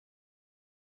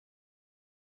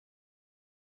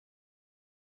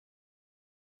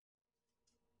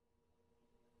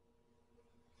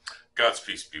God's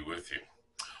peace be with you.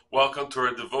 Welcome to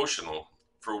our devotional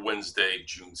for Wednesday,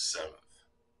 June 7th.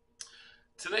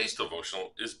 Today's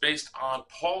devotional is based on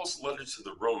Paul's letter to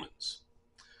the Romans,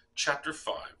 chapter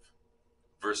 5,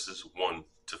 verses 1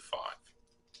 to 5.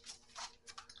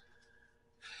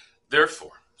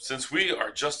 Therefore, since we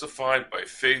are justified by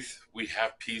faith, we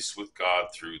have peace with God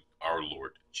through our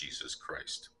Lord Jesus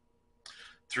Christ,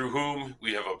 through whom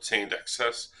we have obtained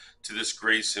access to this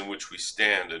grace in which we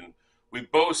stand, and we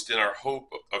boast in our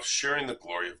hope of sharing the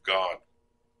glory of God.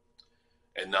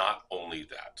 And not only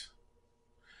that,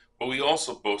 but we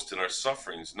also boast in our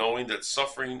sufferings, knowing that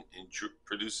suffering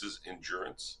produces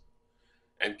endurance,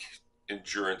 and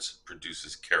endurance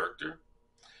produces character,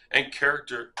 and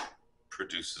character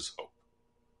produces hope.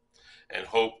 And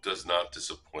hope does not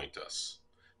disappoint us,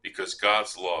 because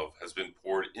God's love has been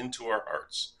poured into our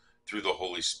hearts through the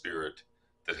Holy Spirit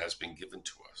that has been given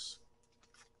to us.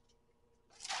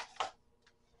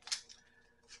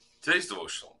 Today's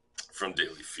devotional from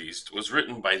Daily Feast was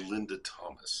written by Linda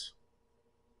Thomas.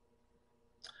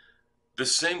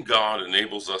 This same God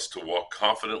enables us to walk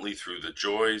confidently through the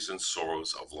joys and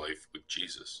sorrows of life with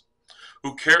Jesus,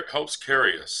 who helps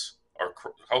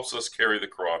us carry the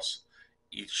cross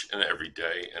each and every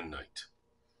day and night.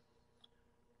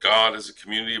 God, as a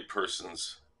community of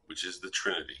persons, which is the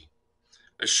Trinity,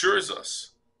 assures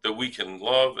us that we can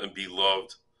love and be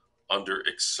loved under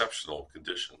exceptional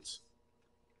conditions.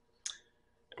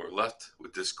 And we're left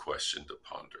with this question to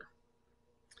ponder.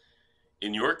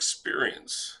 In your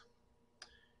experience,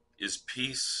 is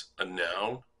peace a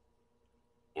noun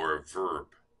or a verb?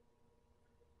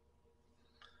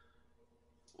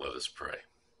 Let us pray.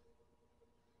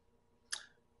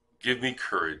 Give me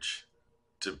courage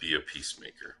to be a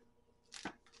peacemaker.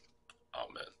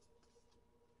 Amen.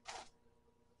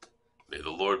 May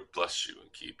the Lord bless you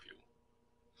and keep you.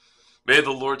 May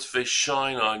the Lord's face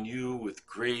shine on you with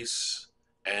grace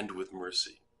and with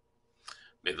mercy.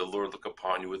 May the Lord look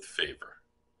upon you with favor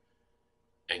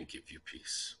and give you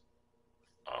peace.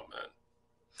 Amen.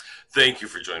 Thank you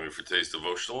for joining me for today's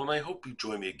devotional, and I hope you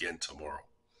join me again tomorrow.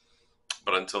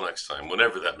 But until next time,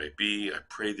 whenever that may be, I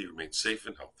pray that you remain safe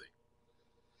and healthy,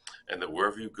 and that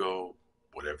wherever you go,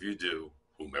 whatever you do,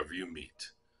 whomever you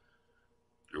meet,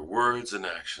 your words and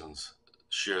actions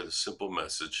share the simple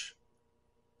message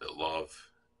that love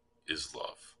is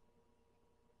love.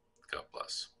 God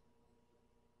bless.